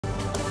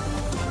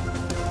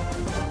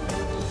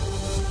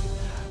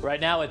Right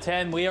now at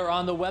 10, we are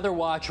on the weather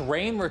watch.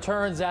 Rain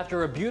returns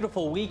after a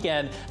beautiful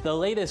weekend. The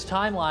latest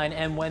timeline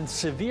and when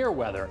severe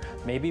weather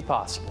may be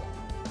possible.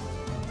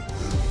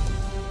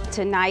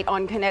 Tonight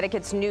on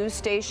Connecticut's news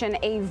station,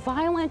 a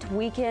violent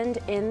weekend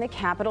in the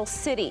capital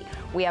city.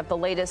 We have the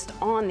latest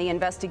on the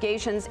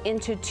investigations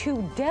into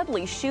two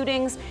deadly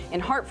shootings in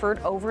Hartford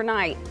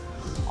overnight.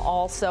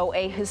 Also,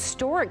 a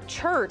historic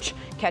church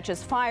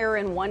catches fire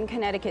in one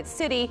Connecticut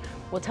city.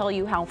 We'll tell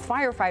you how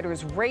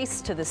firefighters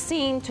race to the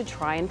scene to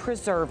try and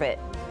preserve it.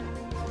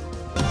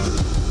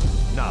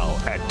 Now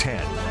at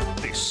 10,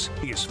 this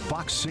is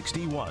Fox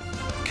 61,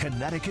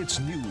 Connecticut's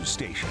news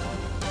station.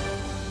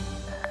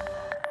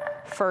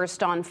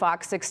 First on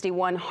Fox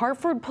 61,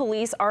 Hartford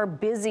police are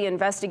busy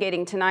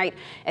investigating tonight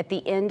at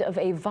the end of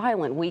a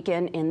violent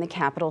weekend in the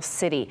capital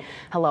city.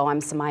 Hello,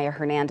 I'm Samaya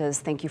Hernandez.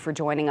 Thank you for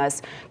joining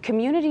us.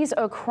 Communities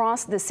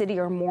across the city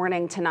are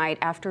mourning tonight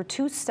after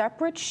two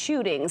separate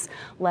shootings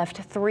left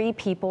 3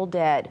 people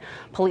dead.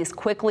 Police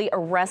quickly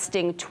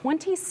arresting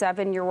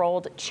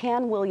 27-year-old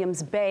Chan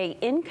Williams Bay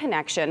in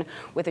connection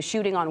with a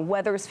shooting on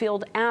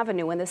Wethersfield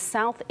Avenue in the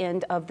south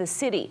end of the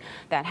city.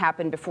 That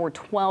happened before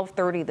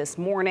 12:30 this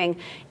morning.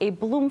 A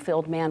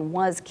Bloomfield man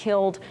was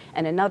killed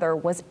and another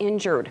was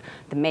injured.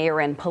 The mayor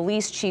and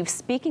police chief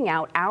speaking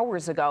out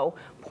hours ago,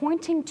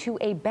 pointing to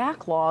a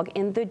backlog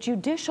in the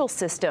judicial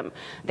system.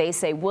 They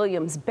say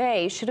Williams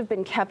Bay should have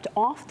been kept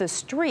off the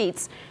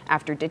streets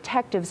after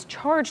detectives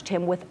charged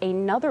him with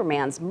another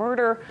man's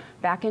murder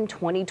back in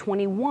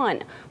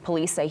 2021.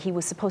 Police say he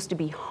was supposed to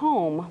be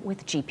home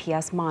with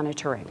GPS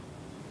monitoring.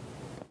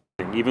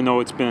 Even though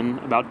it's been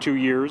about 2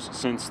 years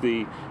since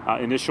the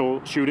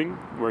initial shooting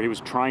where he was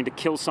trying to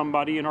kill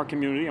somebody in our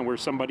community and where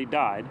somebody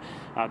died,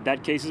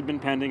 that case has been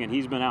pending and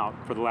he's been out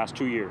for the last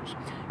 2 years.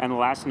 And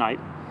last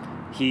night,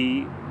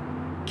 he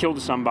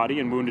killed somebody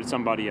and wounded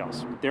somebody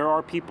else. There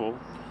are people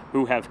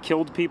who have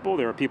killed people,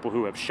 there are people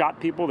who have shot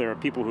people, there are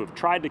people who have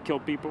tried to kill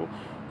people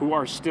who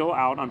are still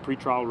out on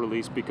pretrial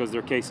release because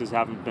their cases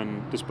haven't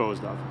been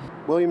disposed of.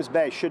 Williams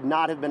Bay should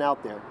not have been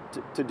out there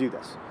to do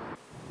this.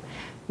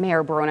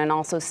 Mayor Bronin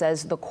also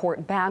says the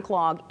court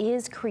backlog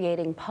is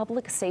creating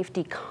public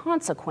safety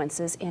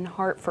consequences in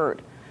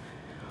Hartford.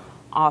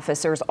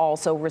 Officers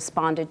also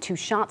responded to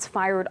shots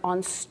fired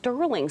on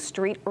Sterling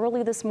Street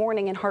early this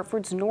morning in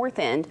Hartford's North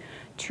End.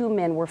 2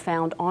 men were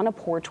found on a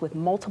porch with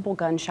multiple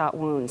gunshot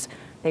wounds.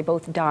 They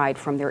both died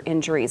from their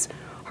injuries.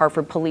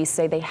 Hartford police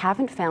say they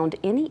haven't found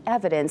any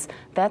evidence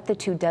that the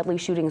 2 deadly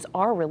shootings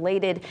are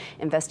related.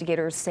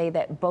 Investigators say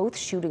that both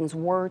shootings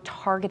were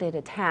targeted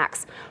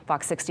attacks.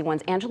 Fox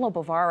 61's Angelo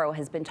Bavaro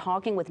has been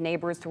talking with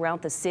neighbors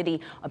throughout the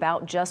city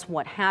about just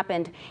what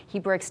happened. He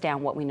breaks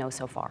down what we know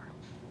so far.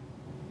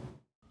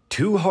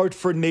 2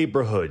 Hartford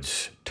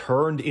neighborhoods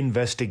turned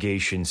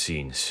investigation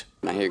scenes.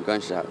 I hear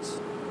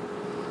gunshots.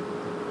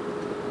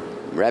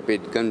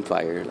 Rapid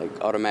gunfire,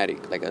 like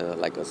automatic, like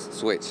a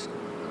switch.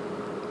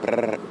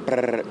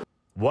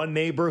 One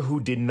neighbor who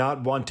did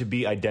not want to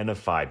be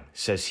identified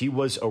says he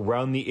was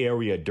around the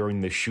area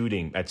during the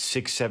shooting at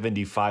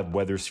 675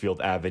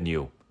 Wethersfield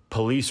Avenue.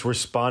 Police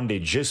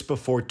responded just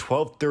before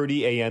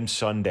 12:30 a.m.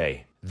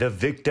 Sunday. The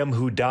victim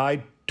who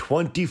died,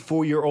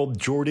 24-year-old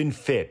Jordan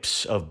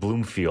Phipps of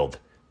Bloomfield.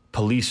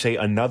 Police say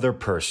another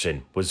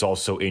person was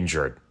also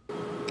injured.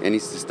 It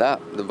needs to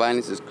stop. The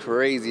violence is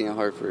crazy in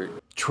Hartford.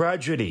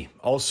 Tragedy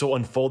also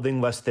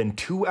unfolding less than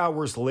 2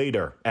 hours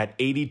later at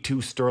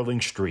 82 Sterling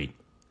Street.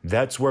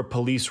 That's where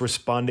police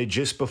responded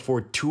just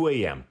before 2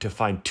 a.m. to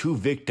find 2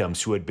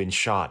 victims who had been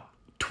shot.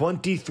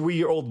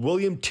 23-year-old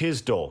William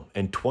Tisdall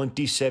and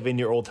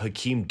 27-year-old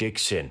Hakeem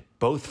Dixon,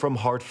 both from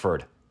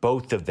Hartford.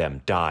 Both of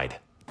them died.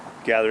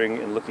 Gathering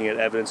and looking at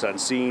evidence on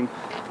scene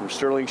from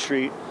Sterling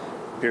Street,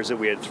 appears that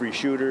we had 3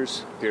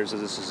 shooters. Appears that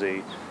this is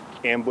a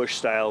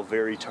ambush-style,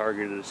 very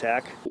targeted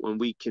attack. When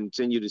we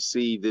continue to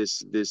see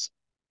this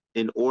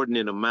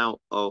inordinate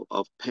amount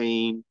of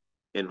pain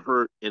and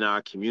hurt in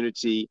our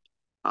community,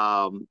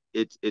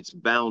 it's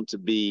bound to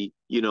be,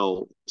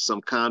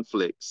 some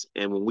conflicts.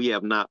 And when we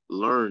have not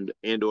learned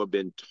and or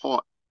been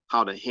taught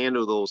how to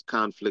handle those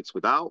conflicts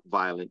without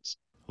violence.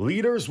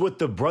 Leaders with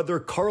the Brother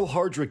Carl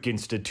Hardrick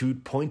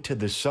Institute point to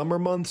the summer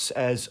months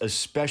as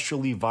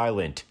especially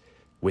violent,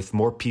 with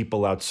more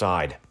people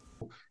outside.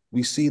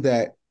 We see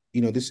that,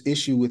 this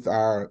issue with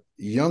our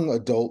young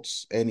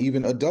adults and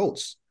even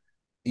adults,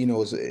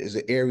 is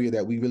an area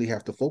that we really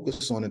have to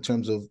focus on in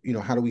terms of,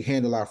 how do we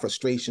handle our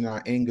frustration,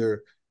 our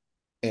anger,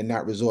 and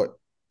not resort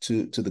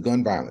to the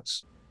gun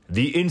violence.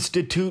 The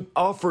Institute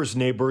offers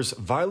neighbors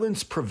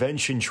violence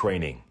prevention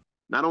training.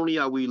 Not only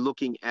are we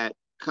looking at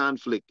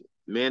conflict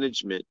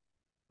management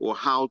or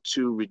how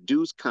to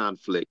reduce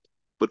conflict,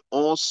 but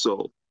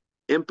also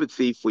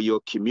empathy for your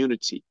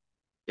community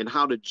and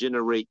how to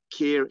generate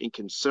care and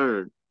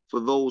concern for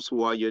those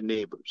who are your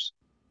neighbors.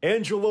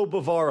 Angelo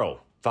Bavaro,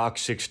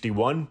 Fox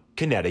 61,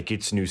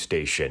 Connecticut's news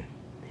station.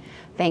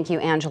 Thank you,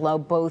 Angelo.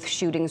 Both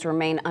shootings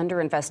remain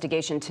under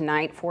investigation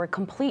tonight. For a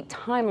complete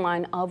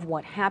timeline of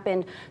what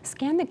happened,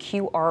 scan the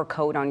QR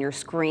code on your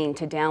screen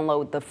to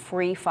download the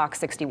free Fox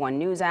 61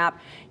 News app.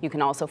 You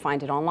can also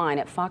find it online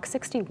at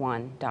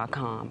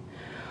fox61.com.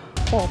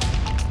 Well,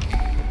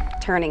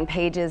 turning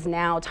pages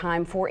now,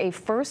 time for a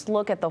first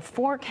look at the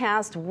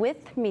forecast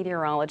with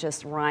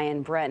meteorologist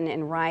Ryan Breton.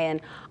 And Ryan,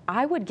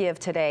 I would give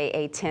today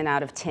a 10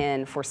 out of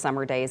 10 for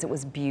summer days. It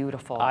was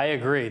beautiful. I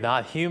agree.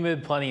 Not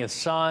humid, plenty of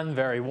sun,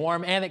 very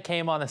warm, and it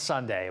came on a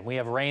Sunday. We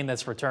have rain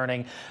that's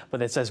returning,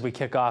 but it's as we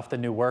kick off the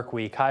new work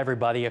week. Hi,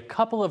 everybody. A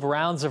couple of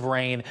rounds of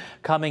rain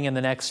coming in the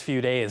next few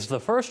days. The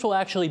first will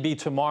actually be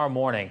tomorrow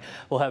morning.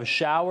 We'll have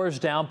showers,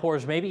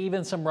 downpours, maybe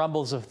even some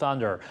rumbles of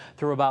thunder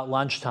through about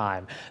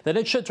lunchtime. Then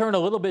it should turn a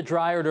little bit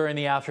drier during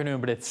the afternoon,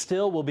 but it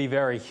still will be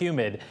very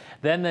humid.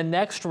 Then the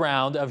next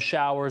round of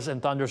showers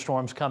and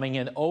thunderstorms coming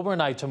in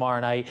overnight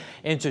tomorrow night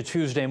into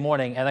Tuesday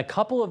morning. And a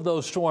couple of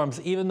those storms,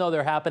 even though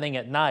they're happening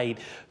at night,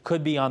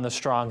 could be on the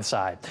strong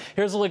side.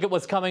 Here's a look at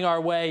what's coming our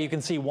way. You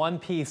can see one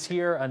piece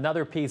here,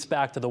 another piece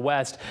back to the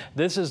west.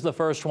 This is the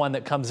first one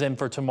that comes in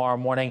for tomorrow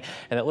morning,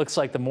 and it looks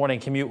like the morning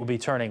commute will be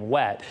turning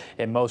wet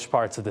in most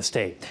parts of the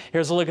state.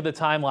 Here's a look at the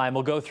timeline.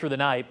 We'll go through the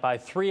night. By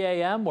 3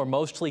 a.m., we're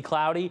mostly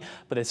cloudy,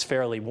 but it's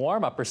fairly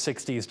warm, upper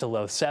 60s to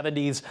low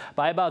 70s.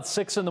 By about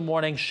 6 in the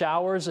morning,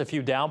 showers, a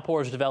few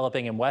downpours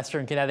developing in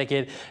western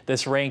Connecticut.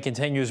 This rain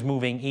continues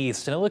moving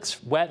east, and it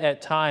looks wet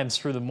at times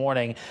through the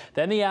morning.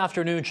 Then the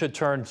afternoon should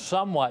turn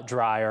somewhat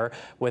drier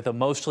with a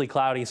mostly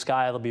cloudy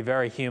sky. It'll be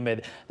very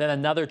humid. Then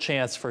another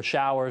chance for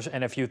showers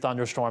and a few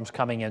thunderstorms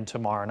coming in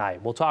tomorrow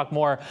night. We'll talk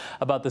more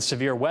about the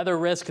severe weather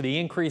risk, the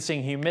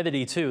increasing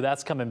humidity too.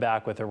 That's coming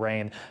back with the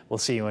rain. We'll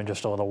see you in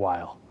just a little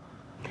while.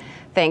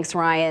 Thanks,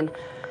 Ryan.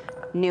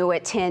 New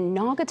at 10,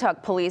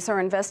 Naugatuck police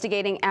are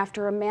investigating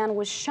after a man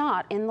was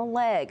shot in the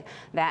leg.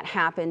 That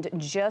happened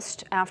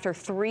just after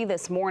 3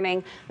 this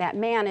morning. That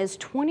man is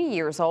 20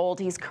 years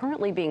old. He's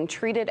currently being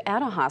treated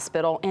at a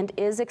hospital and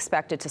is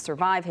expected to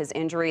survive his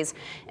injuries.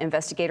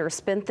 Investigators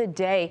spent the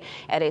day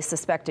at a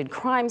suspected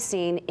crime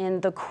scene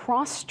in the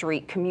Cross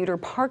Street commuter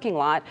parking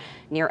lot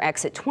near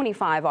exit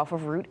 25 off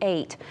of Route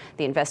 8.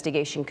 The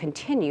investigation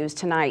continues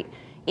tonight.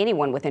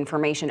 Anyone with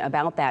information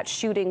about that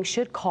shooting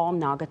should call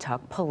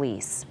Naugatuck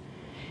police.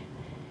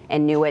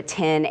 And new at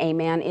 10, a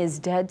man is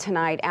dead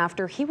tonight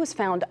after he was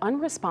found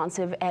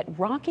unresponsive at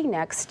Rocky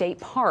Neck State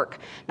Park.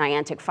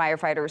 Niantic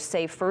firefighters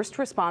say first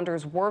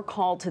responders were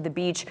called to the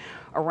beach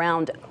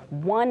around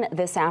 1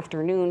 this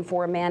afternoon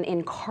for a man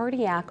in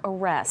cardiac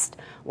arrest.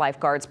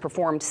 Lifeguards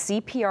performed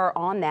CPR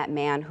on that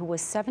man, who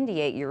was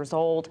 78 years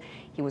old.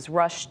 He was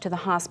rushed to the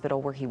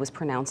hospital where he was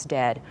pronounced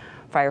dead.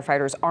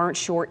 Firefighters aren't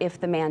sure if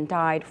the man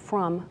died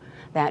from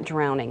that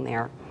drowning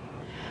there.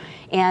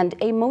 And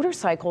a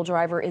motorcycle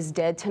driver is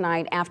dead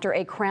tonight after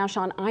a crash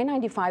on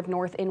I-95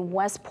 North in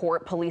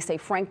Westport. Police say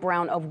Frank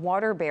Brown of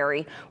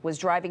Waterbury was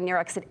driving near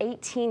exit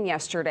 18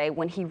 yesterday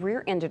when he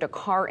rear-ended a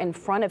car in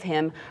front of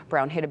him.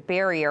 Brown hit a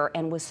barrier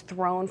and was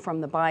thrown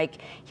from the bike.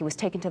 He was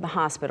taken to the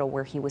hospital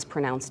where he was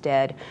pronounced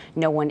dead.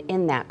 No one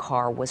in that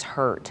car was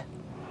hurt.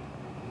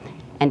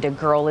 And a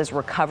girl is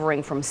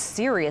recovering from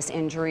serious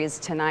injuries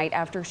tonight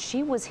after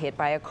she was hit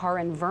by a car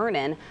in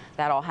Vernon.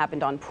 That all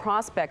happened on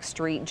Prospect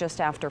Street just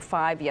after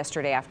 5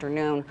 yesterday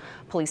afternoon.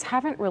 Police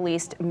haven't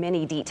released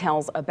many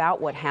details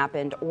about what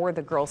happened or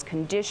the girl's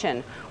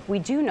condition. We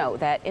do know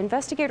that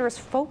investigators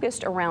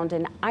focused around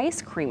an ice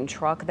cream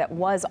truck that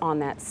was on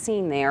that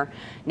scene there.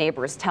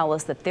 Neighbors tell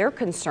us that they're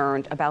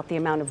concerned about the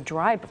amount of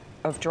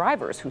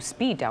drivers who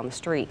speed down the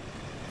street.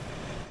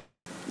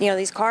 You know,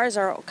 these cars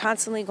are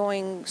constantly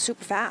going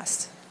super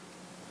fast.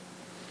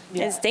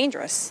 Yeah. It's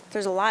dangerous.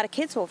 There's a lot of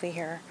kids over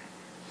here,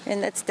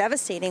 and it's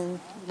devastating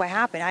what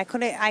happened. I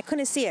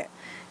couldn't see it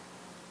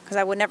because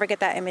I would never get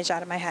that image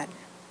out of my head.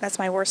 That's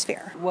my worst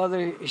fear.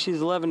 Whether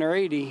she's 11 or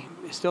 80,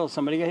 still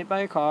somebody got hit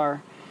by a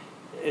car.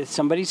 It's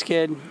somebody's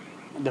kid.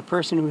 The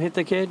person who hit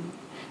the kid,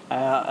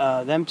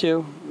 them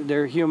too,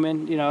 they're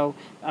human. You know,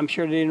 I'm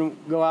sure they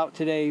didn't go out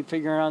today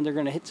figuring out they're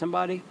going to hit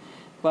somebody,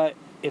 but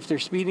if they're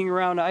speeding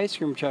around an ice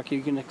cream truck,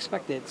 you can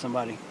expect to hit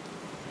somebody.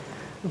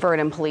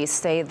 Vernon police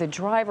say the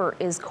driver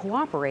is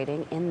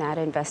cooperating in that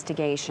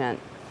investigation.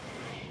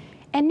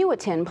 And new at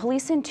 10,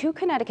 police in 2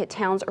 Connecticut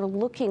towns are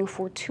looking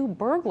for 2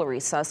 burglary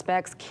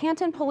suspects.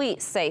 Canton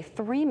police say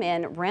 3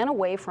 men ran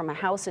away from a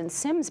house in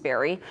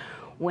Simsbury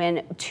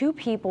when 2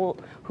 people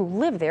who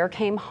live there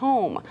came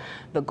home.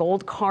 The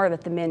gold car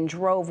that the men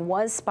drove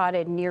was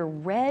spotted near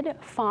Red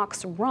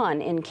Fox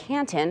Run in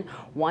Canton.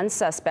 1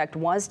 suspect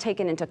was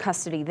taken into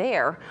custody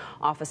there.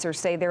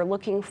 Officers say they're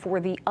looking for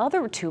the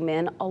other 2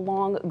 men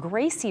along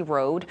Gracie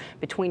Road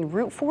between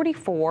Route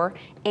 44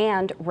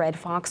 and Red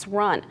Fox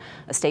Run.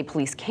 A state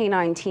police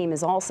canine team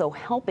is also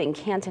helping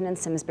Canton and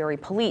Simsbury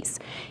police.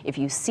 If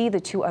you see the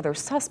 2 other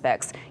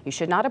suspects, you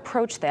should not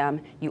approach them.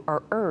 You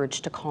are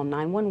urged to call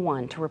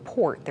 911 to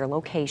report their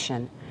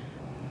location.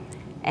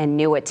 And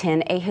new at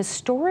 10, a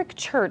historic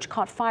church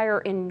caught fire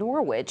in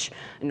Norwich.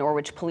 A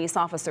Norwich police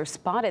officer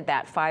spotted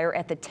that fire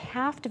at the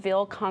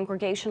Taftville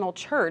Congregational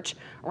Church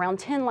around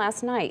 10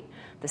 last night.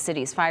 The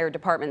city's fire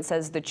department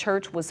says the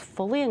church was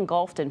fully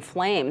engulfed in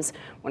flames.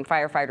 When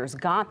firefighters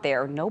got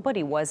there,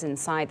 nobody was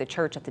inside the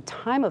church at the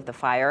time of the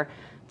fire.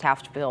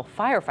 Taftville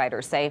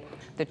firefighters say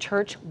the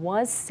church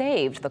was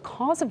saved. The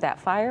cause of that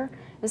fire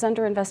is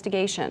under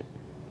investigation.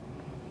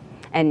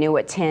 And new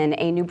at 10,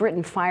 a New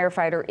Britain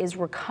firefighter is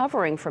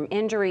recovering from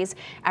injuries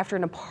after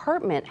an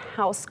apartment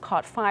house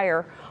caught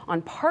fire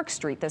on Park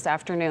Street this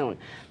afternoon.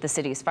 The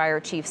city's fire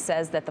chief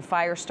says that the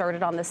fire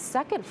started on the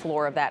second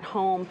floor of that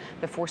home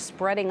before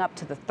spreading up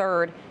to the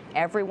third.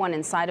 Everyone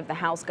inside of the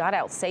house got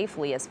out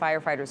safely as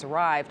firefighters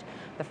arrived.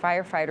 The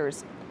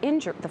firefighter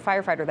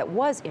that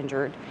was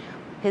injured,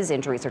 his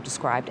injuries are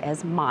described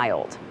as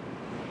mild.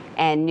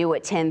 And new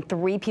at 10,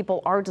 3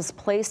 people are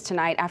displaced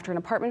tonight after an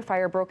apartment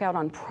fire broke out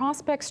on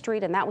Prospect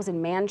Street, and that was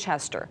in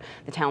Manchester.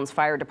 The town's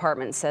fire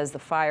department says the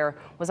fire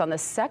was on the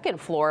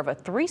second floor of a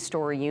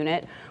 3-story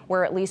unit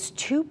where at least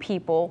 2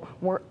 people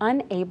were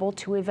unable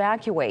to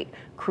evacuate.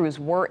 Crews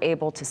were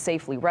able to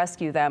safely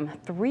rescue them.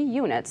 3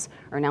 units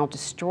are now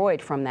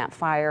destroyed from that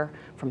fire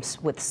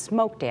with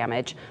smoke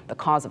damage. The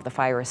cause of the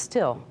fire is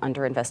still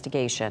under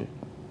investigation.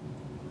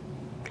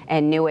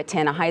 And new at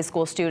 10, a high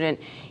school student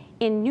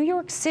in New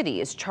York City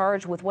is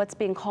charged with what's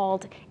being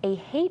called a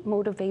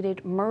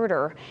hate-motivated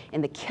murder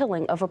in the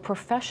killing of a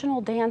professional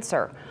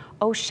dancer.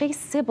 O'Shea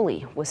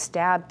Sibley was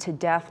stabbed to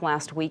death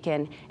last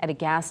weekend at a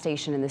gas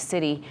station in the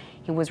city.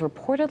 He was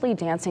reportedly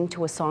dancing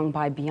to a song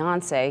by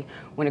Beyonce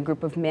when a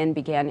group of men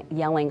began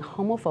yelling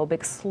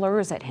homophobic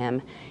slurs at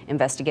him.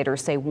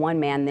 Investigators say one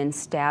man then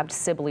stabbed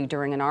Sibley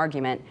during an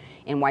argument.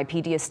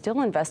 NYPD is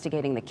still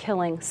investigating the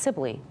killing.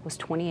 Sibley was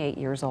 28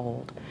 years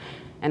old.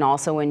 And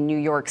also in New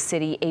York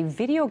City, a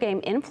video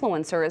game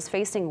influencer is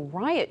facing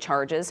riot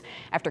charges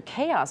after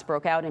chaos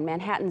broke out in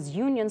Manhattan's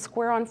Union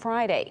Square on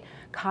Friday.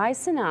 Kai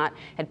Cenat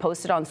had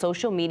posted on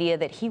social media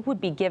that he would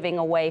be giving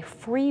away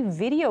free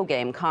video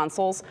game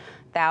consoles.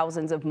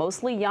 Thousands of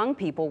mostly young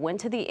people went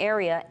to the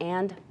area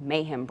and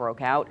mayhem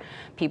broke out.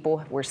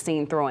 People were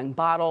seen throwing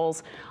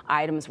bottles.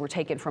 Items were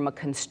taken from a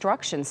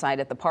construction site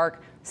at the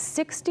park.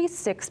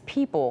 66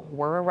 people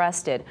were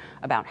arrested.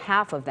 About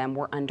half of them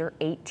were under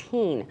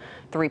 18.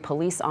 3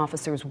 police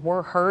officers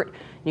were hurt.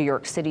 New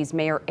York City's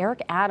Mayor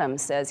Eric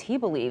Adams says he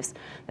believes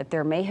that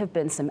there may have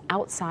been some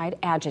outside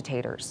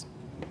agitators.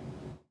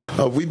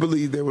 We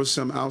believe there were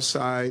some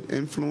outside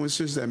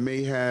influences that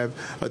may have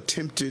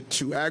attempted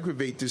to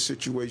aggravate this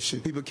situation.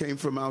 People came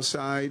from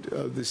outside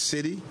the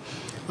city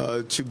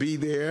to be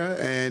there,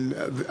 and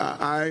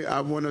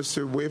I want us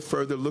to, we're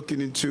further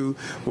looking into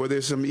whether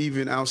there's some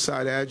even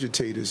outside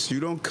agitators. You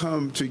don't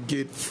come to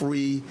get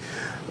free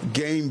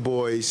Game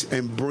Boys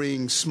and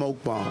bring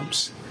smoke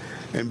bombs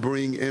and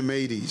bring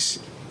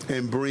M80s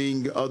and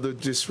bring other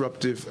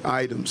disruptive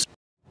items.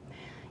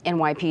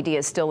 NYPD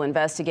is still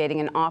investigating,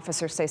 and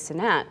officers say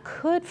Cenat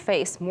could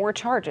face more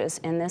charges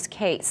in this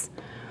case.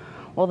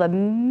 Well, the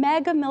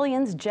Mega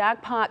Millions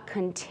jackpot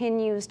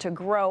continues to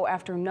grow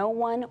after no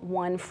one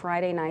won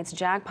Friday night's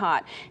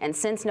jackpot. And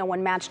since no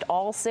one matched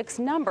all 6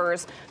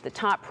 numbers, the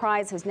top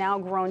prize has now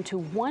grown to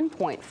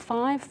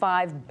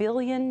 $1.55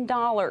 billion.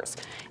 And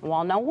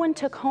while no one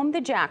took home the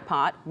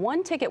jackpot,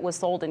 one ticket was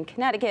sold in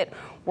Connecticut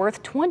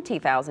worth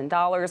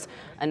 $20,000.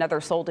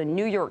 Another sold in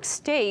New York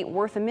State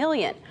worth $1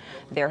 million.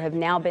 There have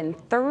now been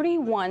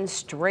 31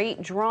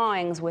 straight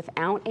drawings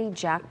without a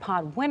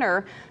jackpot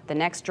winner. The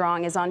next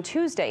drawing is on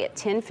Tuesday at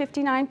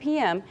 10:59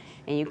 p.m.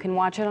 and you can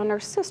watch it on our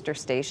sister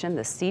station,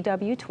 the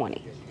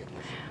CW20.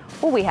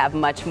 Well, we have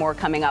much more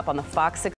coming up on the Fox 6.